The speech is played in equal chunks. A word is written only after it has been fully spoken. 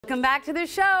Welcome back to the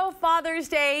show. Father's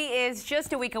Day is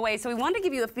just a week away, so we wanted to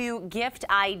give you a few gift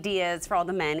ideas for all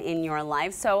the men in your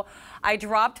life. So I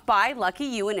dropped by Lucky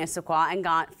You in Issaquah and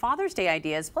got Father's Day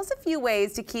ideas, plus a few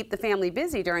ways to keep the family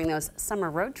busy during those summer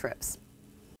road trips.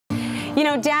 You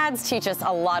know, dads teach us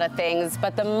a lot of things,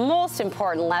 but the most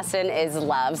important lesson is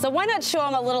love. So why not show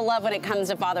them a little love when it comes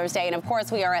to Father's Day? And of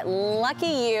course, we are at Lucky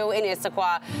You in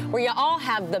Issaquah, where you all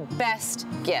have the best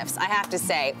gifts, I have to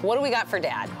say. What do we got for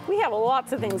Dad? We have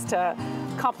lots of things to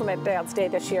compliment Dad's Day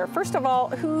this year. First of all,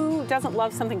 who doesn't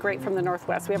love something great from the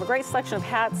Northwest? We have a great selection of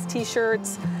hats,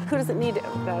 t-shirts. Who doesn't need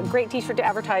a great t-shirt to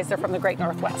advertise they're from the great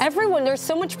Northwest? Everyone, there's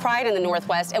so much pride in the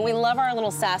Northwest, and we love our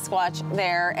little Sasquatch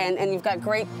there, and you've got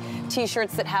great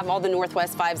t-shirts that have all the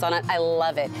Northwest vibes on it. I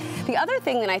love it. The other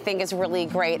thing that I think is really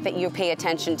great that you pay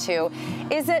attention to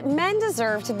is that men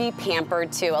deserve to be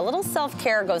pampered too. A little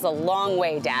self-care goes a long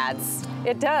way, dads.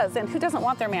 It does, and who doesn't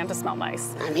want their man to smell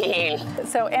nice? I mean.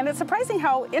 And it's surprising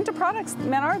how into products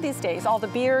men are these days. All the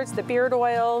beards, the beard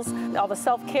oils, all the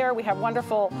self-care. We have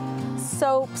wonderful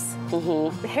soaps,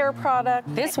 hair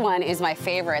product. This one is my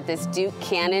favorite, this Duke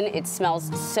Cannon. It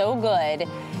smells so good.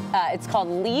 It's called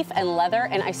Leaf and Leather,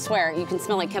 and I swear you can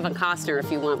smell like Kevin Costner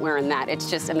if you want wearing that. It's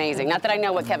just amazing. Not that I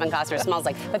know what Kevin Costner smells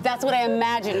like, but that's what I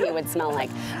imagine he would smell like,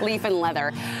 Leaf and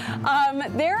Leather.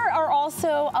 There are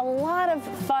also a lot of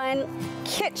fun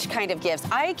kitsch kind of gifts.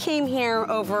 I came here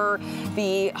over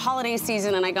the holiday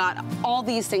season and I got all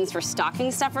these things for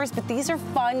stocking stuffers, but these are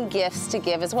fun gifts to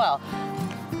give as well.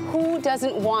 Who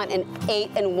doesn't want an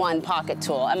 8-in-1 pocket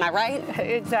tool? Am I right?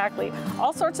 Exactly.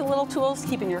 All sorts of little tools to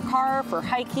keep in your car for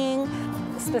hiking,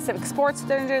 specific sports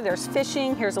there's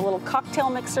fishing. Here's a little cocktail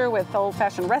mixer with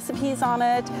old-fashioned recipes on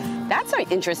it. That's an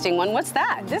interesting one. What's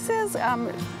that? This is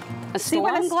a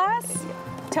storm glass?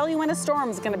 Tell you when a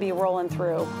storm's going to be rolling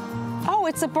through. Oh,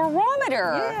 it's a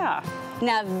barometer. Yeah.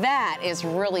 Now that is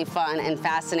really fun and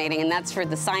fascinating, and that's for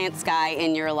the science guy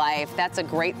in your life. That's a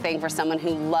great thing for someone who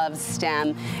loves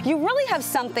STEM. You really have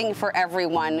something for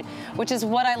everyone, which is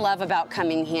what I love about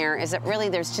coming here, is that really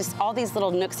there's just all these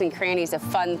little nooks and crannies of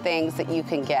fun things that you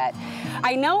can get.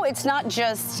 I know it's not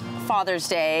just Father's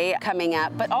Day coming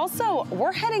up, but also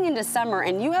we're heading into summer,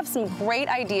 and you have some great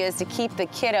ideas to keep the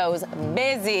kiddos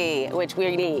busy, which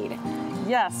we need.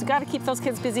 Yes, you got to keep those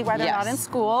kids busy while they're not in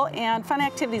school, and fun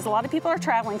activities. A lot of people are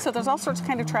traveling, so there's all sorts of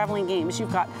kind of traveling games.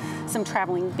 You've got some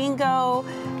traveling bingo,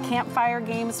 campfire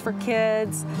games for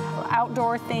kids,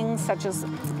 outdoor things such as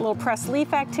little pressed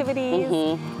leaf activities,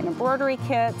 and embroidery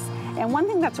kits. And one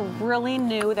thing that's really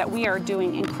new that we are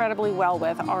doing incredibly well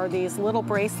with are these little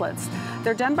bracelets.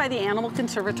 They're done by the animal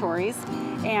conservatories,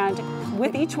 and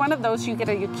with each one of those, you get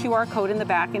a QR code in the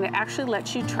back, and it actually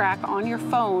lets you track on your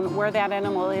phone where that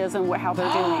animal is and how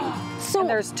they're doing. So and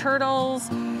there's turtles,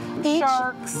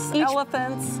 sharks,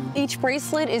 elephants. Each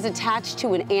bracelet is attached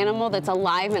to an animal that's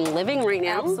alive and living right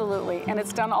now? Absolutely, and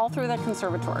it's done all through the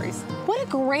conservatories. What a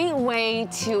great way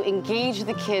to engage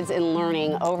the kids in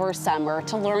learning over summer,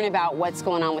 to learn about what's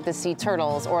going on with the sea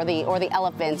turtles or the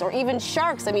elephants or even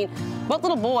sharks. I mean, what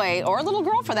little boy or little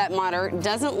girl for that matter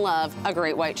doesn't love a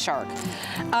great white shark?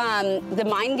 The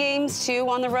mind games too,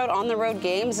 on the road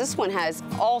games. This one has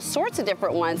all sorts of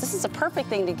different ones. This is a perfect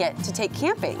thing to get to take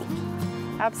camping.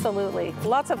 Absolutely.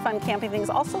 Lots of fun camping things.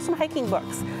 Also some hiking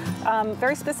books.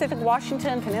 Very specific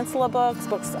Washington Peninsula books,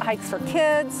 hikes for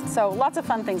kids. So lots of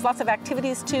fun things. Lots of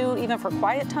activities too, even for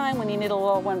quiet time when you need a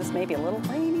little one that's maybe a little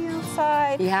rainy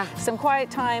outside. Yeah. Some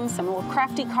quiet time, some little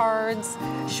crafty cards,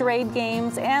 charade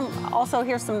games, and also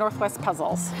here's some Northwest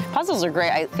puzzles. Puzzles are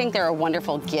great. I think they're a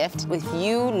wonderful gift. If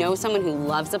you know someone who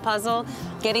loves a puzzle,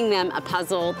 getting them a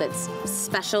puzzle that's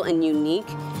special and unique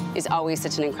is always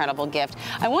such an incredible gift.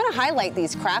 I want to highlight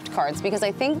these craft cards because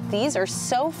I think these are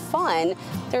so fun.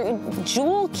 They're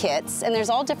jewel kits, and there's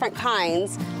all different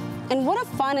kinds. And what a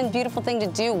fun and beautiful thing to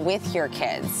do with your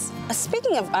kids.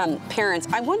 Speaking of parents,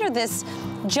 I wonder, this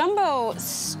jumbo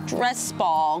stress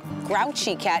ball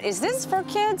grouchy cat, is this for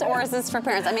kids or is this for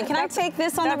parents? I mean, can I take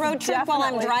this on the road trip while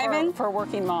I'm driving? For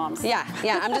working moms. Yeah,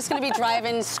 I'm just going to be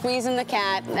driving, squeezing the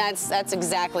cat. That's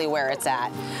exactly where it's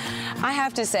at. I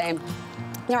have to say,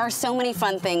 there are so many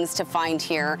fun things to find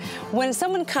here. When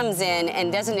someone comes in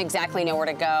and doesn't exactly know where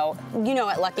to go, you know,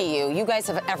 at Lucky You guys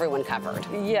have everyone covered.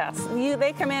 Yes,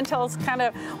 they come in, tell us kind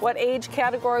of what age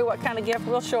category, what kind of gift.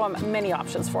 We'll show them many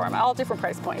options for them, all different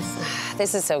price points.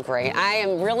 This is so great. I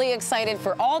am really excited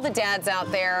for all the dads out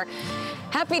there.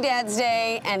 Happy Dad's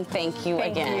Day, and thank you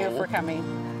again. Thank you for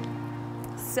coming.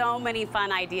 So many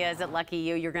fun ideas at Lucky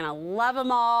You. You're gonna love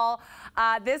them all.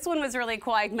 This one was really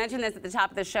cool. I mentioned this at the top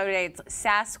of the show today. It's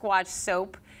Sasquatch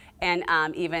Soap. and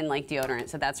even like deodorant.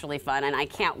 So that's really fun. And I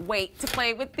can't wait to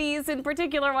play with these in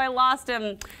particular. I lost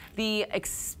them. The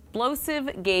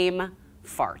explosive game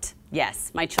fart.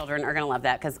 Yes, my children are going to love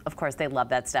that because, of course, they love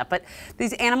that stuff. But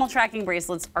these animal tracking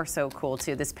bracelets are so cool,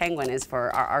 too. This penguin is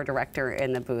for our director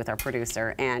in the booth, our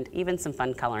producer, and even some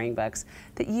fun coloring books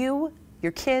that you,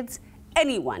 your kids,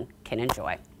 anyone can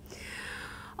enjoy.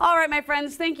 All right, my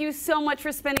friends, thank you so much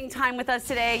for spending time with us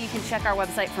today. You can check our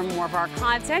website for more of our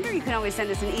content, or you can always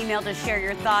send us an email to share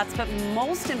your thoughts. But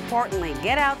most importantly,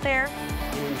 get out there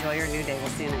and enjoy your new day. We'll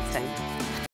see you next time.